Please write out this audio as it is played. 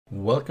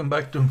Welcome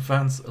back to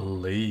fans,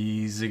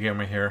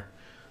 Lazygamer here.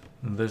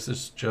 This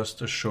is just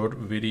a short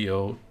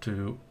video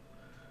to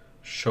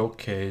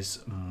showcase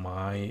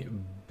my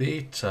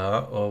beta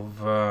of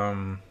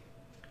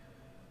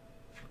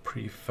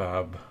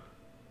prefab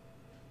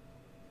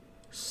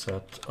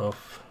set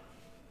of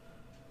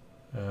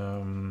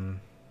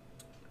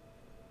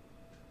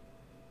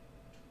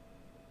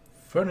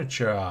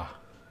furniture.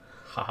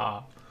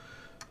 Haha.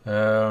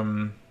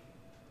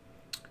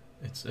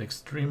 It's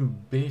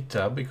extreme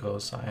beta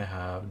because I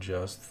have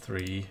just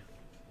 3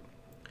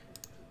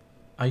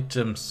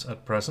 items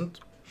at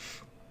present.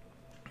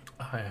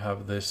 I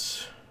have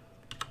this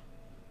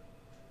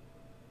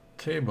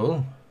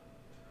table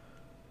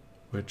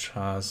which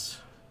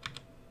has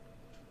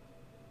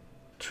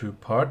 2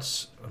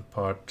 parts, a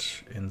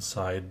part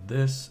inside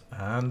this,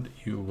 and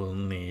you will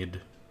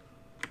need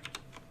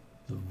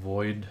the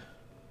void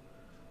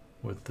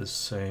with the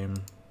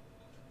same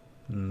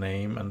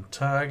name and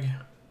tag,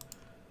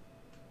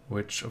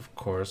 which of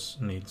course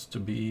needs to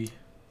be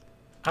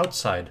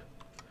outside.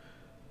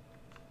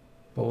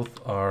 Both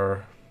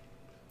are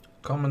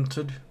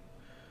commented,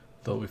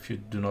 though if you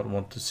do not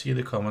want to see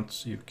the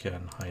comments you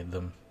can hide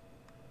them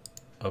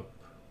up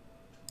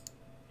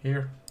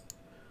here,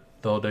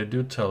 though they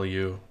do tell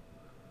you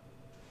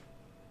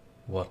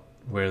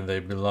where they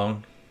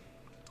belong.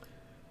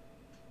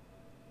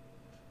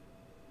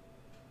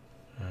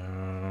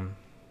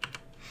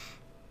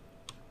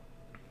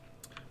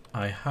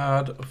 I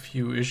had a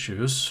few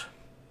issues.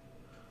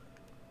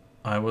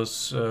 I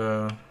was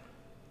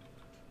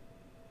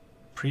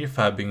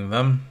prefabbing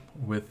them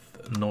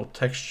with no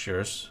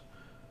textures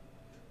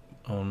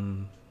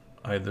on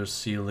either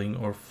ceiling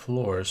or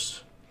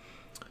floors.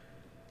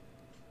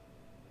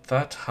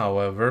 That,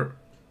 however,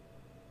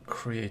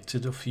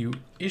 created a few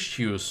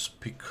issues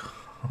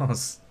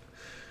because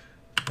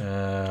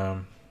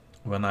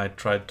when I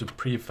tried to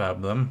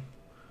prefab them,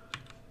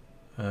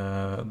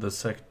 the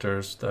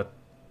sectors that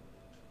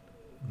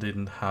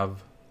didn't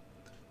have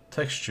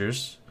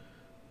textures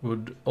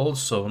would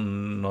also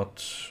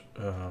not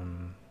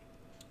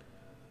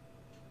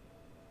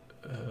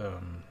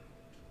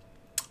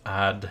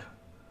add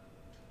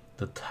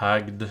the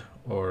tagged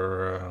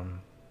or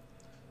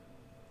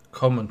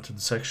commented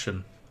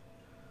section,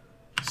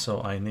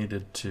 so I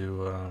needed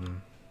to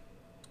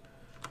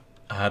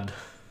add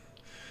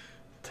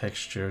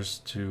textures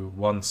to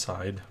one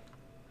side.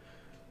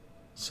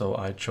 So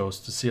I chose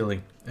the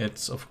ceiling.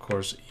 It's of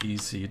course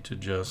easy to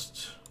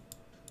just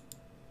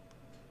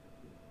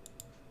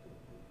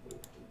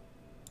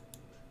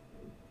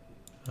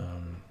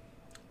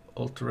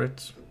alter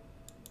it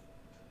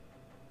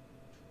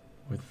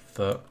with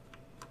the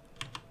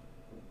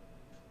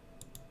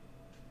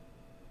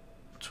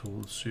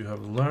tools you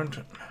have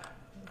learned,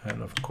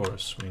 and of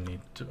course we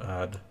need to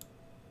add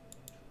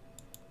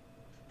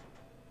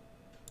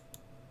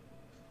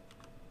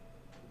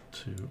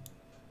to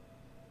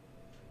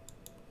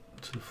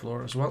the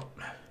floor as well.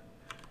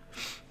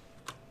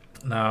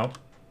 Now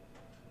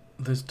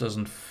this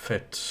doesn't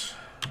fit.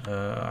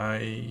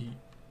 I'm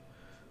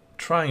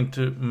trying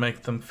to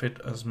make them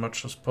fit as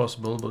much as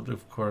possible, but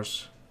of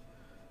course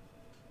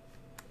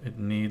it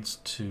needs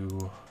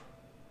to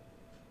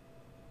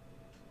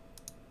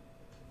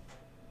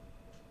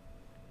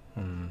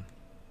I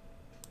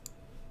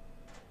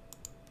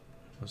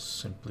was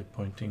simply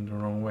pointing the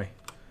wrong way.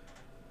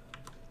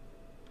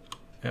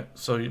 Yeah,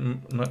 so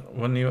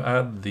when you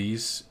add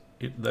these,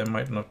 they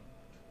might not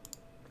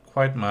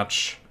quite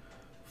match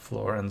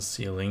floor and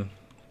ceiling,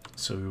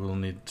 so we will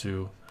need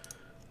to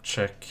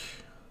check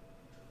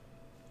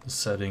the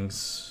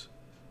settings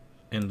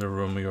in the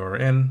room you're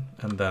in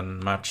and then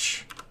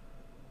match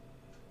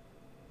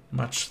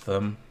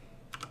them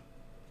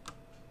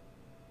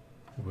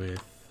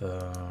with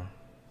the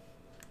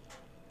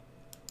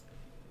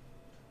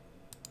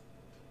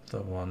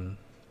one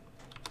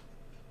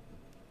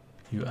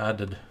you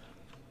added.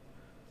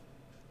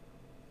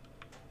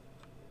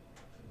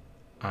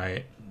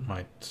 I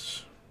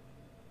might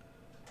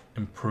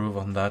improve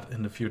on that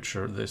in the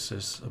future. This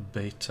is a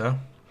beta.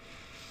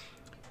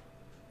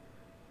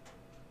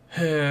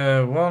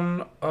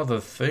 One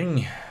other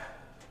thing,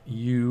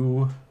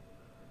 you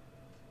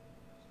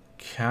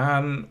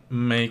can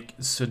make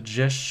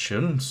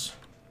suggestions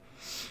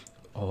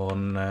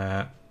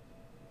on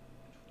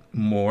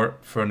more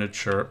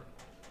furniture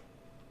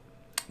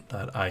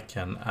that I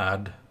can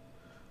add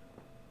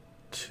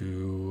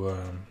to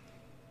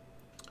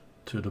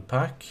the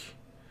pack.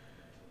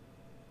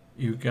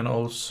 You can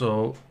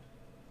also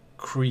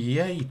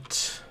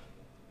create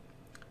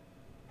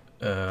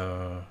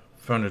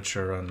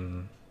furniture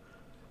and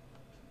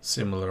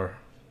similar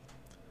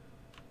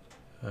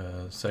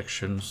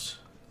sections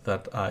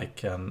that I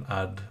can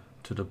add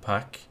to the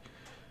pack.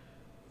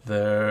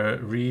 The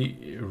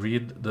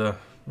read the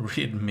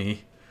README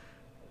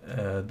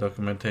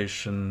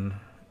documentation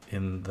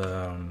in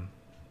the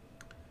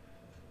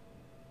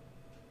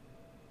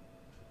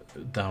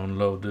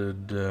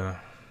downloaded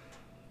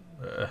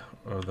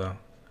or the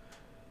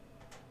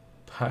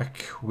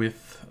pack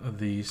with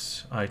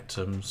these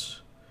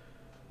items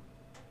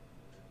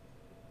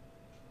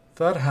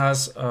that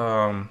has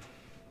a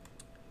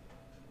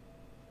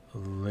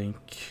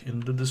link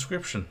in the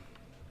description,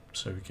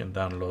 so you can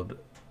download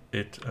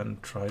it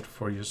and try it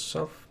for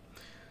yourself.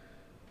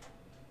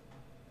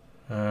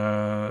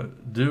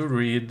 Do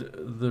read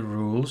the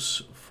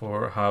rules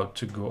for how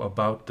to go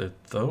about it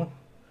though.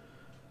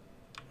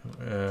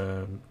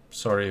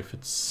 Sorry if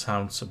it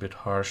sounds a bit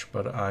harsh,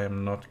 but I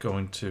am not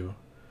going to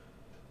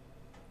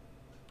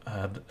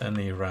add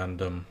any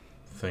random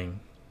thing.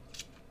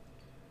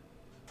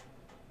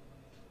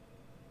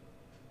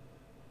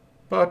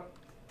 But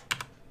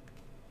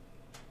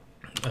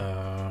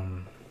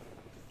and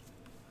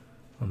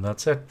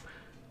that's it.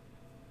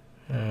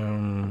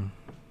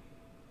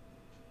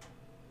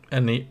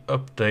 Any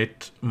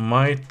update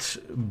might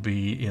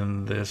be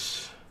in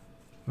this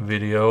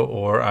video,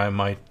 or I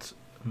might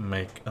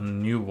make a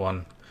new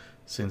one,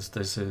 since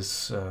this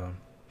is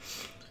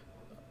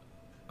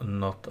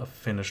not a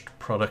finished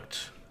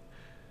product.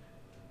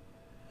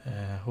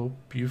 I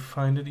hope you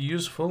find it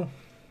useful.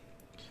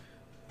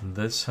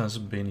 This has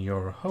been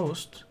your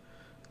host,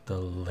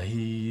 the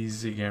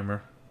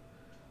Lazygamer,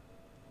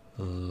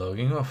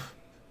 logging off.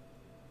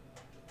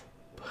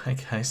 Bye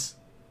guys.